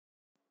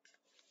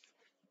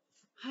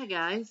Hi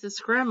guys, it's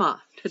Grandma.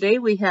 Today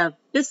we have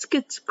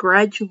Biscuit's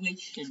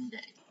graduation day.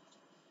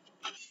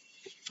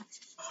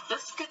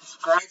 Biscuit's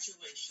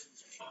graduation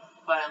day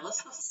by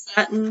Alyssa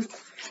Satin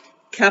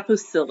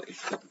Capusili.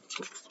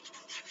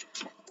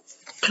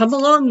 Come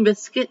along,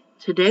 Biscuit.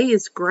 Today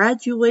is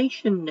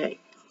graduation day.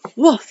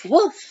 Woof,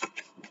 woof.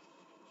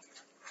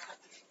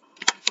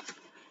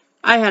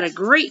 I had a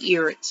great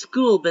year at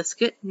school,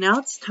 Biscuit. Now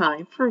it's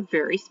time for a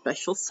very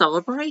special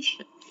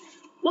celebration.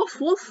 Woof,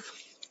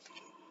 woof.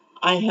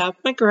 I have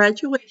my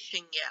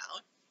graduation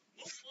gown.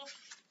 Woof, woof.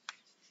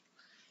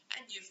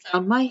 And you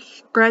found my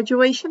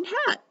graduation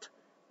hat.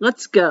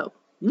 Let's go.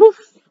 Woof.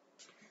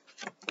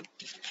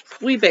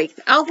 We baked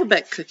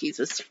alphabet cookies,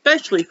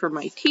 especially for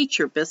my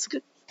teacher,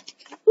 Biscuit.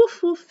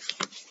 Woof, woof.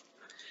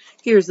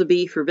 Here's a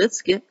B for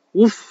Biscuit.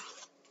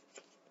 Woof.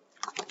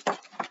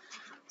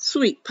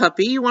 Sweet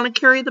puppy, you want to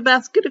carry the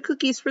basket of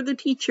cookies for the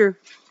teacher?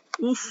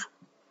 Woof.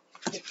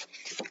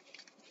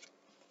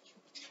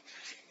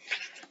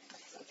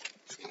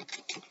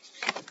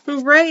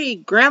 Hooray!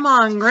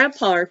 Grandma and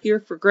Grandpa are here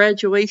for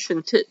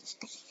graduation too.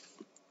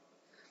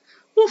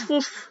 Woof,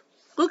 woof.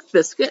 Look,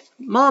 Biscuit,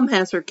 Mom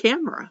has her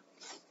camera.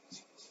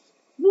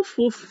 Woof,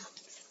 woof.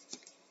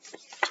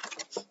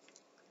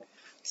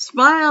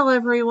 Smile,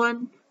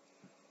 everyone.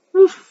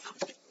 Woof.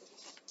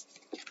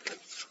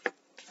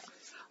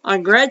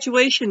 On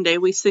graduation day,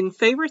 we sing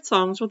favorite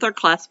songs with our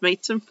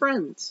classmates and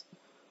friends.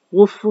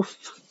 Woof,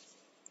 woof.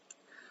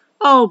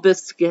 Oh,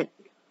 Biscuit.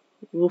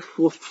 Woof,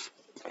 woof.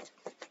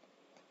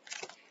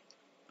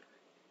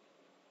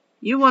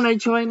 You want to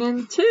join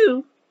in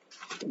too?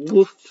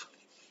 Woof.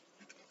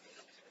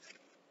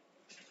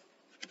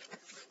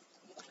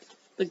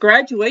 The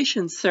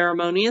graduation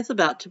ceremony is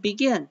about to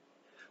begin.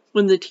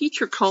 When the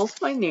teacher calls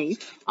my name,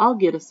 I'll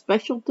get a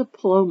special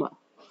diploma.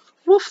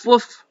 Woof,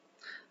 woof.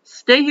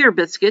 Stay here,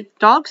 Biscuit.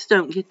 Dogs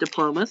don't get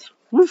diplomas.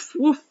 Woof,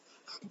 woof.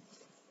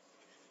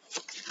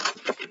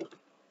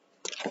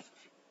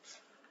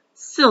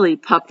 Silly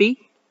puppy.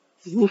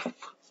 Woof.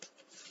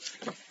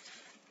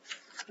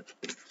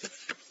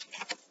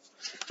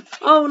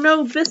 Oh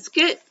no,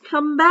 Biscuit,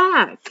 come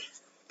back.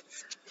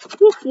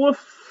 Woof,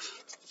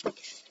 woof.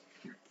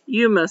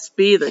 You must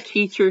be the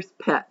teacher's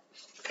pet.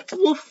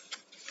 Woof.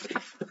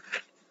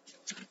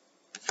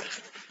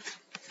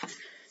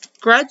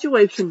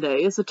 Graduation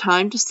day is a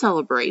time to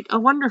celebrate a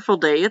wonderful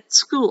day at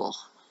school.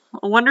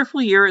 A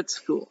wonderful year at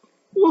school.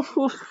 Woof,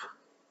 woof.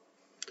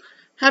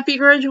 Happy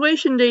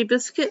graduation day,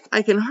 Biscuit.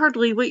 I can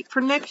hardly wait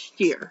for next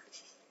year.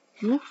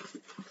 Woof.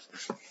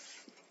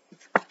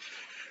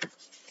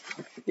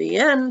 The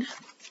end.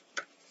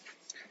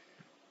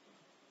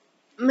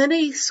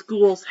 Many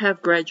schools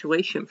have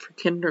graduation for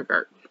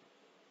kindergarten.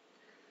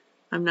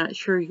 I'm not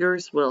sure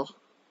yours will,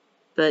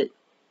 but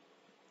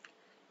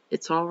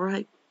it's all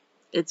right.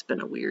 It's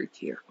been a weird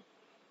year.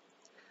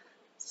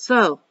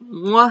 So,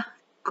 mwah,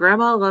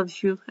 Grandma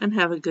loves you and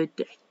have a good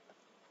day.